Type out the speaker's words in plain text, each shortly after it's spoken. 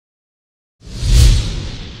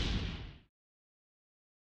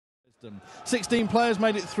16 players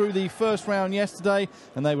made it through the first round yesterday,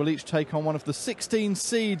 and they will each take on one of the 16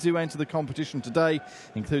 seeds who enter the competition today,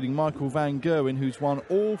 including Michael van Gerwen, who's won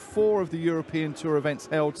all 4 of the European Tour events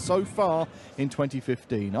held so far in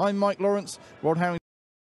 2015. I'm Mike Lawrence. Rod Harrington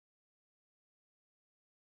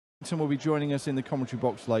will be joining us in the commentary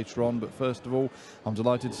box later on, but first of all, I'm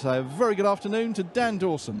delighted to say a very good afternoon to Dan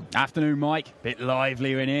Dawson. Afternoon, Mike. Bit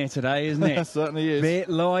livelier in here today, isn't it? Certainly is. Bit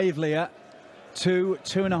livelier.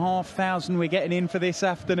 2,500 we're getting in for this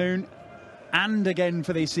afternoon, and again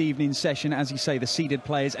for this evening session. As you say, the seeded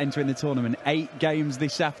players entering the tournament. 8 games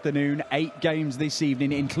this afternoon, 8 games this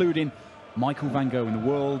evening, including Michael van Gerwen, the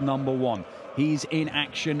world #1. He's in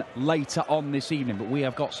action later on this evening, but we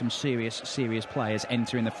have got some serious players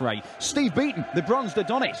entering the fray. Steve Beaton, the bronzed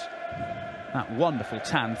Adonis. That wonderful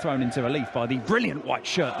tan thrown into relief by the brilliant white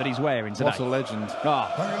shirt that he's wearing today. What a legend.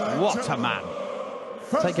 Ah, what a man.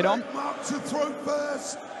 Take it on. Mark to throw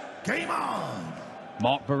first. Game on.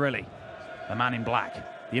 Mark Barilli, the man in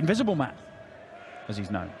black, the invisible man, as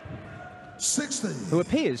he's known. 60. Who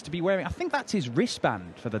appears to be wearing, I think that's his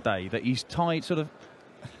wristband for the day, that he's tied, sort of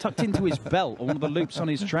tucked into his belt, or one of the loops on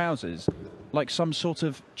his trousers, like some sort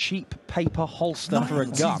of cheap paper holster for a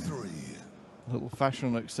gun. A little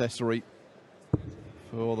fashion accessory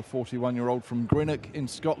for the 41-year-old from Greenock in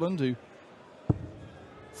Scotland, who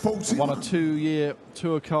won a 2-year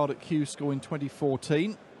tour card at Q-School in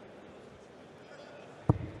 2014.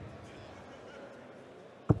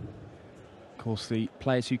 Of course, the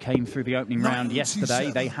players who came through the opening round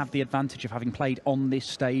yesterday, they have the advantage of having played on this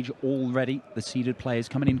stage already. The seeded players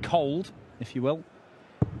coming in cold, if you will.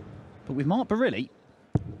 But with Mark Barilli,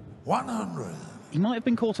 100. he might have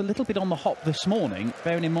been caught a little bit on the hop this morning,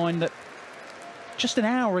 bearing in mind that just an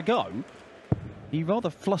hour ago, he rather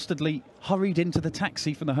flusteredly hurried into the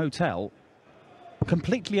taxi from the hotel,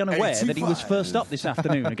 completely unaware 85. that he was first up this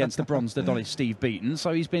afternoon against the bronzed Adonis Steve Beaton.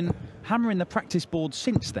 So he's been hammering the practice board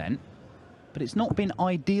since then, but it's not been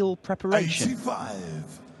ideal preparation.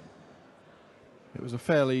 85. It was a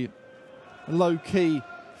fairly low-key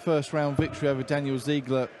first-round victory over Daniel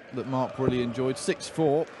Ziegler that Mark Barilli enjoyed.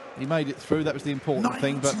 6-4. He made it through. That was the important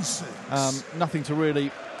thing, but nothing to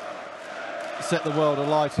really set the world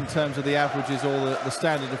alight in terms of the averages or the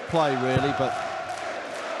standard of play, really. But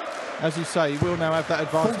as you say, he will now have that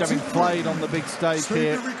advantage, having played on the big stage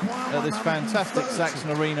here at this fantastic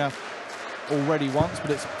Saxon Arena already once.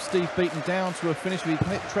 But it's Steve Beaton down to a finish. We've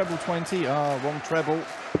hit treble 20. Wrong treble.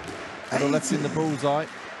 Would have left in the bullseye.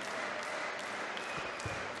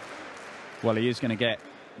 Well, he is going to get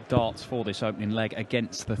darts for this opening leg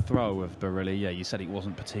against the throw of Barilli. Yeah, you said it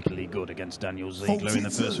wasn't particularly good against Daniel Ziegler in the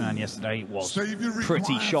first round yesterday. It was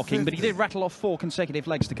pretty shocking, but he did rattle off 4 consecutive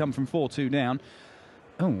legs to come from 4-2 down.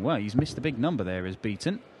 Oh, well, he's missed a big number there, is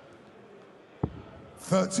Beaton.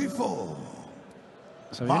 34.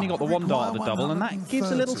 So he only got the 1 dart of the double, and that gives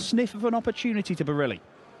a little sniff of an opportunity to Barilli.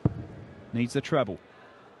 Needs the treble.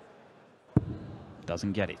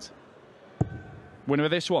 Doesn't get it. Winner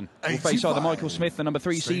of this one will face either Michael Smith, the number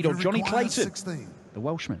 3 seed, or Johnny Clayton, 16. The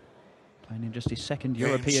Welshman, playing in just his 2nd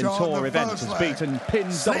European Tour event, as Beaton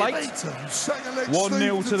pins double 8.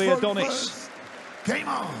 1-0 to the Adonis. Game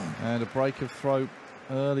on. And a break of throw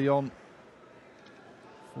early on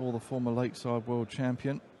for the former Lakeside world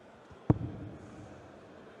champion.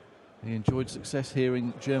 He enjoyed success here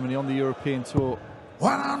in Germany on the European Tour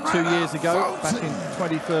 2 years ago, back in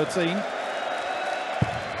 2013.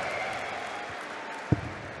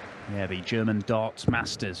 Yeah, the German Darts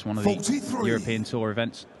Masters, one of the 43. European Tour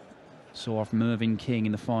events. Saw off Mervyn King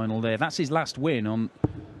in the final there. That's his last win on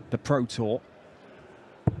the Pro Tour.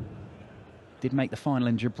 Did make the final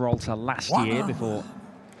in Gibraltar last year before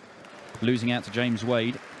losing out to James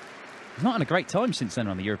Wade. He's not had a great time since then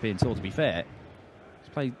on the European Tour, to be fair.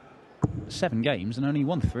 He's played 7 games and only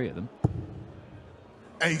won 3 of them.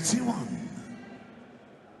 81.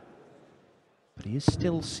 But he is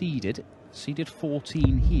still seeded. Seeded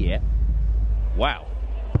 14 here. Wow.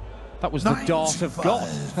 That was the 95. dart of God.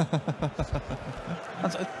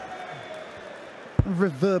 That's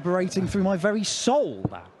reverberating through my very soul,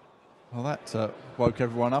 that. Well, that woke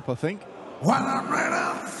everyone up, I think.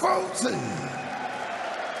 140.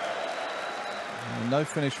 No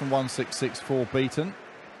finish from 1.664 Beaton.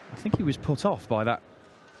 I think he was put off by that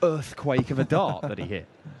earthquake of a dart that he hit.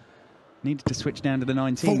 Needed to switch down to the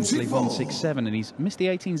 19s to leave 1.67, and he's missed the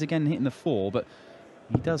 18s again, hitting the 4, but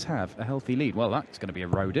he does have a healthy lead. Well, that's going to be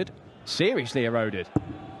eroded. Seriously eroded.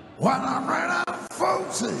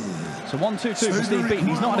 140. So 1-2-2 for Steve Beaton.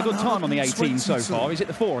 He's not had a good time on the 18 so far. He's hit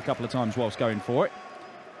the 4 a couple of times whilst going for it.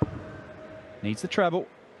 Needs the treble.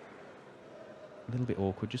 A little bit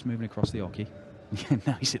awkward, just moving across the hockey.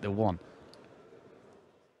 Now he's hit the 1.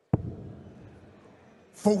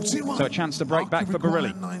 41. So a chance to break back for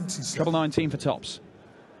Barilli. 97. Treble 19 for tops.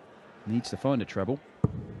 Needs to find a treble.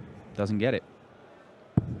 Doesn't get it.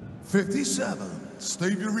 57.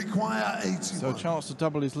 Steve, you require 81. So a chance to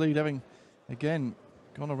double his lead, having, again,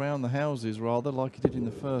 gone around the houses rather, like he did in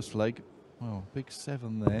the first leg. Well, big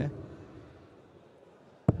 7 there.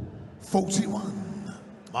 41.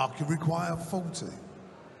 Mark, you require 40.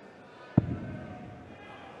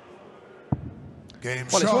 Game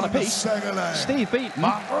Well, it's shot one of the apiece. second leg. Steve Beaton.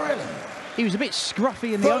 Mark Barilli. He was a bit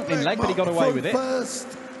scruffy in the opening leg, but he got away with it.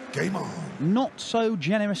 First, game on. Not so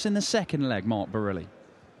generous in the second leg, Mark Barilli.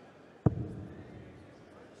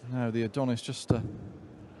 No, the Adonis just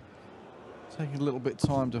taking a little bit of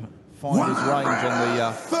time to find his range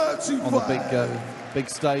on the big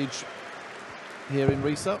stage here in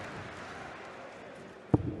Riesa.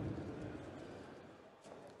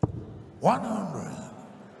 100.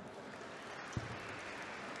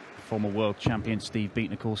 Former world champion Steve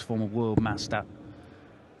Beaton, of course, former world master.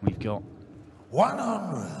 We've got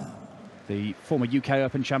 100. the former UK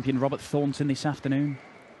Open champion Robert Thornton this afternoon.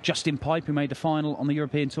 Justin Pipe, who made the final on the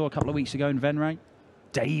European Tour a couple of weeks ago in Venray.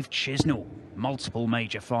 Dave Chisnell, multiple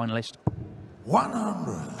major finalist.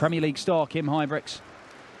 100. Premier League star Kim Hybricks.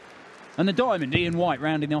 And the Diamond, Ian White,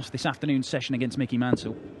 rounding off this afternoon's session against Mickey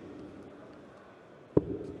Mansell.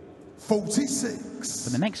 46.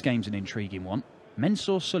 But the next game's an intriguing one.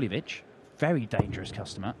 Mensur Suljovic, very dangerous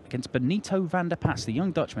customer, against Benito van der Pas, the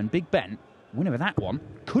young Dutchman. Big Ben, winner of that one,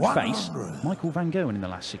 could 100. face Michael van Gerwen in the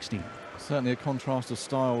last 16. Certainly a contrast of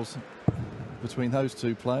styles between those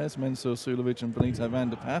two players, Mensur Suljovic and Benito van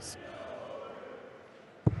der Pas.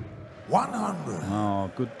 100.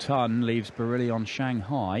 Oh, good ton leaves Barilli on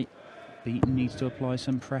Shanghai. Beaton needs to apply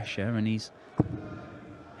some pressure, and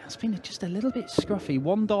has been just a little bit scruffy.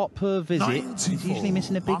 1 dart per visit. 94. He's usually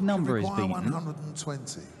missing a big Mark, number, you is require Beaton.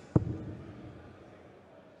 120.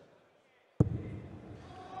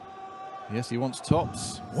 Yes, he wants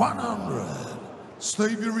tops. 100.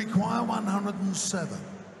 Steve, you require 107.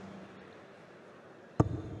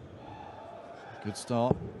 Good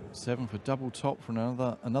start. 7 for double top for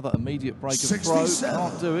another immediate break of throw. 67.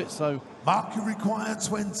 Can't do it, so Mark, you require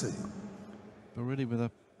 20. Barilli with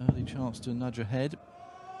an early chance to nudge ahead.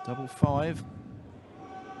 Double 5.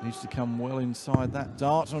 Needs to come well inside that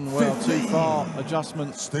dart, and well, 15. too far.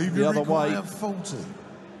 Adjustment Steve, the you other way. require 40.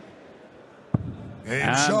 Game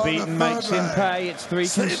And shot, Beaton the makes third him leg. pay. It's 3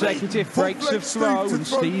 Steve consecutive Beaton, breaks full of leg throw, Steve and to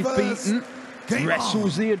front Steve first. Beaton Game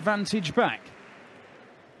wrestles on. the advantage back.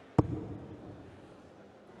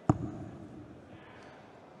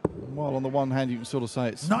 Well, on the one hand, you can sort of say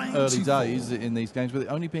it's 94. early days in these games, but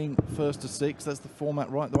only being first to 6, that's the format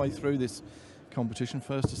right the way through this competition.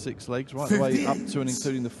 First to 6 legs, right the way up to and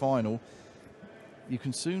including the final. You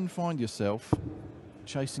can soon find yourself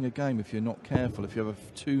chasing a game if you're not careful, if you have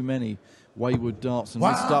too many wayward darts and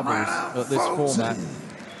missed doubles at this format.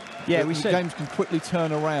 Yeah, we said games can quickly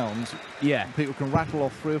turn around. Yeah, People can rattle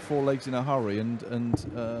off 3 or 4 legs in a hurry, and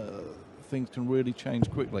things can really change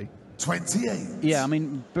quickly. 28. yeah. I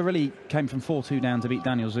mean, Barilli came from 4-2 down to beat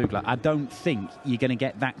Daniel Ziegler. I don't think you're going to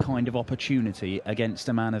get that kind of opportunity against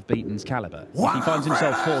a man of Beaton's caliber. If he finds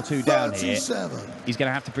himself 4-2 down here, he's going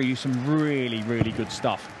to have to produce some really, really good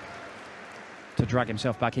stuff to drag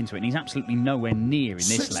himself back into it. And he's absolutely nowhere near in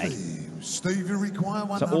this 60. leg. Steve, you require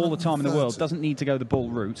 130. So all the time in the world, doesn't need to go the ball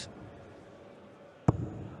route.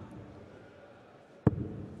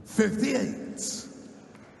 58.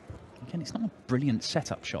 Again, it's not a brilliant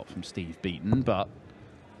setup shot from Steve Beaton, but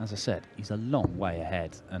as I said, he's a long way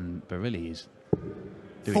ahead, and Barilli is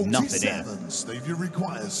doing nothing here. 47. Steve, you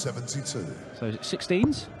require 72. So is it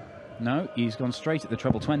 16s? No, he's gone straight at the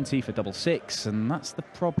treble 20 for double 6, and that's the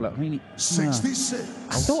problem. I mean, 66.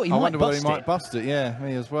 I thought he I might wonder whether bust he might it. bust it. Yeah,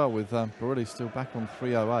 me as well, with Barilli still back on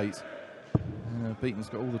 308. Beaton's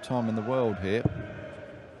got all the time in the world here.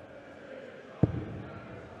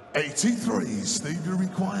 83. Steve, you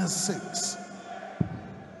require 6.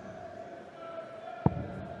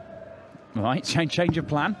 Right, change of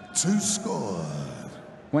plan. 2 scored.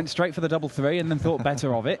 Went straight for the double 3 and then thought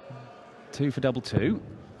better of it. 2 for double 2.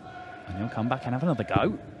 And he'll come back and have another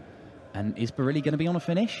go. And is Barilli going to be on a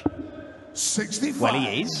finish? 65. Well,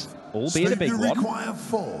 he is, albeit Steve, a big you one. require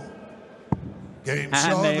 4. Game And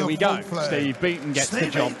shot, there the we go. full play. Steve Beaton gets the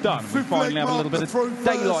Steve job Beaton, done. We fifth finally leg have a little mark, bit the of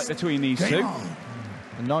throw daylight first. between these Game two. on.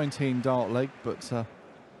 A 19 dart leg, but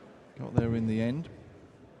got there in the end.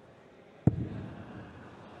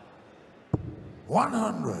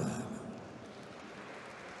 100.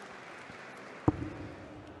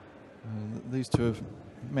 These two have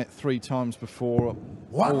met 3 times before.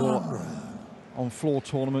 100. on floor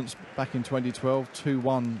tournaments back in 2012,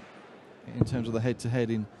 2-1 in terms of the head-to-head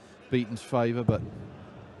in Beaton's favour, but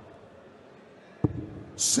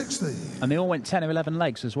 60. And they all went 10 or 11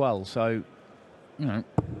 legs as well, so, you know,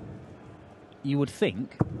 you would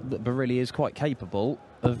think that Barilli is quite capable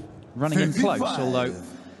of running in close, although,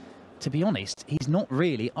 to be honest, he's not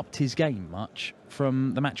really upped his game much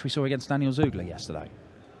from the match we saw against Daniel Zugler yesterday.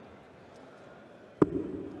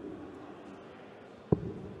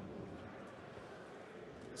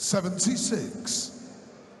 $76.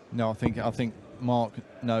 No, I think Mark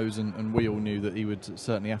knows, and we all knew that he would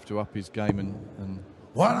certainly have to up his game and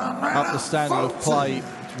up the standard of play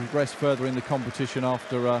to progress further in the competition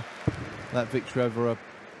after that victory over a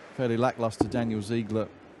fairly lacklustre Daniel Ziegler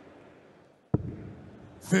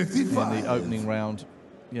 55. in the opening round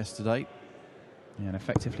yesterday. Yeah, and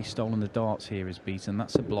effectively stolen the darts here is Beaton.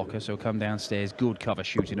 That's a blocker, so he'll come downstairs. Good cover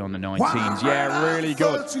shooting on the 19s. Yeah, really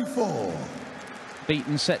good. 34.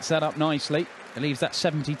 Beaton sets that up nicely. It leaves that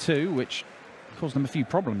 72, which caused them a few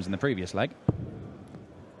problems in the previous leg.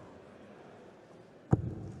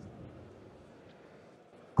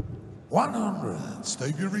 $100.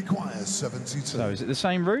 Stadium requires 72. So is it the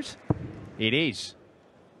same route? It is.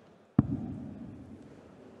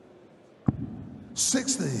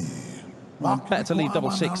 60. Well, better to leave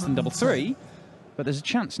double six than double three, but there's a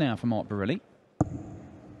chance now for Mark Barilli.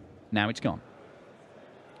 Now it's gone.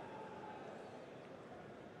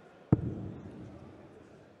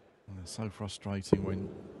 It's so frustrating when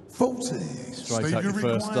 40. straight at your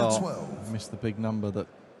first start, 12. miss the big number that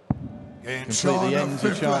Game completely ends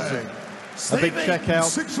your chance of a big check out.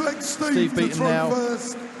 Steve Beaton now.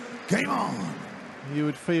 First. Game on. You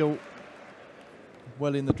would feel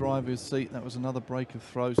well in the driver's seat. That was another break of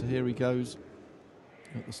throw, so here he goes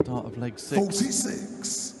at the start of leg 6.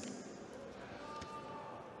 46.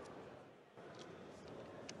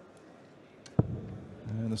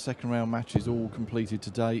 And the second round match is all completed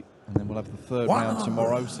today, and then we'll have the third round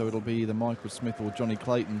tomorrow, so it'll be either Michael Smith or Johnny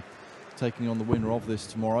Clayton taking on the winner of this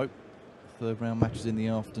tomorrow. Third round matches in the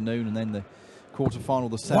afternoon, and then the quarter-final,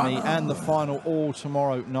 the semi, and the final all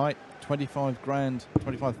tomorrow night. 25 grand,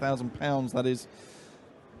 £25,000 that is,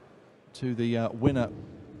 to the winner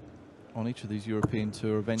on each of these European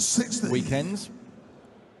Tour events 60. weekends.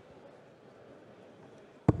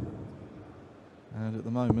 And at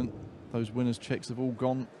the moment, those winners' checks have all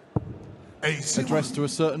gone addressed to a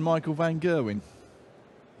certain Michael van Gerwen.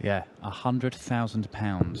 Yeah,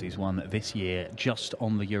 £100,000 he's won this year just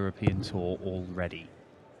on the European Tour already.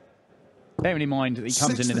 Bearing in mind that he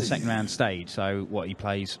comes in the second round stage, so what, he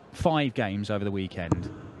plays 5 games over the weekend.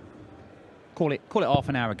 Call it half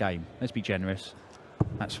an hour a game. Let's be generous.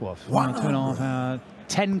 That's what, 2.5 hours,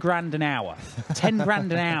 10 grand an hour. 10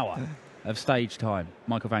 grand an hour of stage time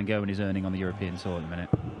Michael van Gerwen is earning on the European Tour at the minute.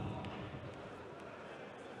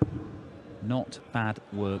 Not bad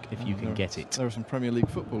work if you can get it. There are some Premier League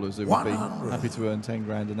footballers who would be happy to earn 10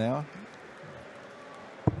 grand an hour.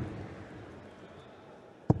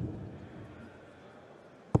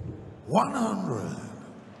 $100.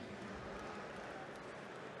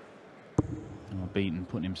 Beaton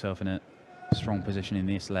putting himself in a strong position in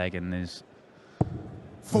this leg, and there's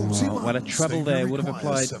well, a treble there would have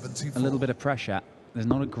applied a little bit of pressure. There's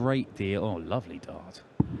not a great deal. Oh, lovely dart.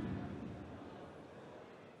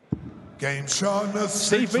 Game shot.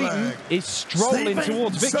 Steve Beaton is strolling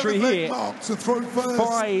towards victory here.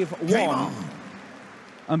 5-1.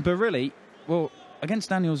 And Barilli, well, against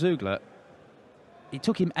Daniel Zugler, it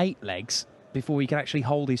took him 8 legs before he could actually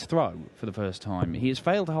hold his throw for the first time. He has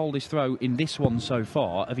failed to hold his throw in this one so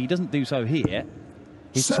far. If he doesn't do so here,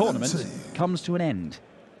 his tournament comes to an end.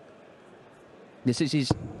 This is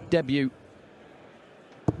his debut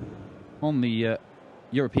on the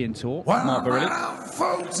European Tour. Mark Barilli.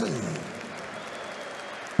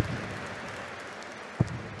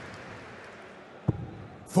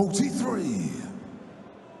 43.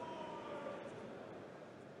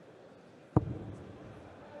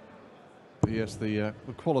 But yes, the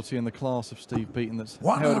quality and the class of Steve Beaton that's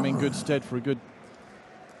held him in good stead for a good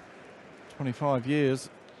 25 years.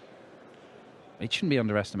 It shouldn't be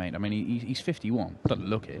underestimated. I mean, he's 51. Doesn't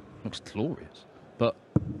look it. Looks glorious. But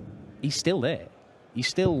he's still there. He's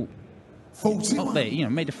still up there. You know,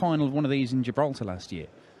 made the final of one of these in Gibraltar last year.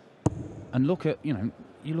 And look at, you know,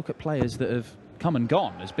 you look at players that have come and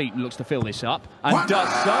gone as Beaton looks to fill this up. And does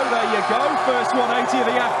so. There you go. First 180 of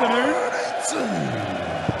the afternoon.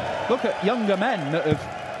 Look at younger men that have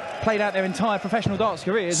played out their entire professional darts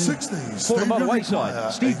careers and fallen by the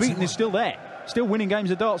wayside. Steve Beaton is still there. Still winning games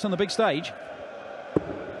of darts on the big stage.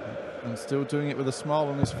 And still doing it with a smile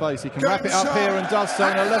on his face. He can wrap it up here and does so.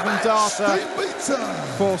 An 11-darter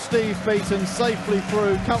for Steve Beaton, safely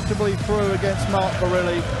through, comfortably through against Mark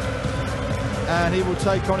Barilli. And he will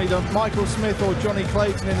take on either Michael Smith or Johnny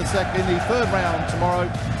Clayton in the third round tomorrow.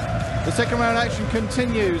 The second round action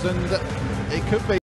continues, and it could be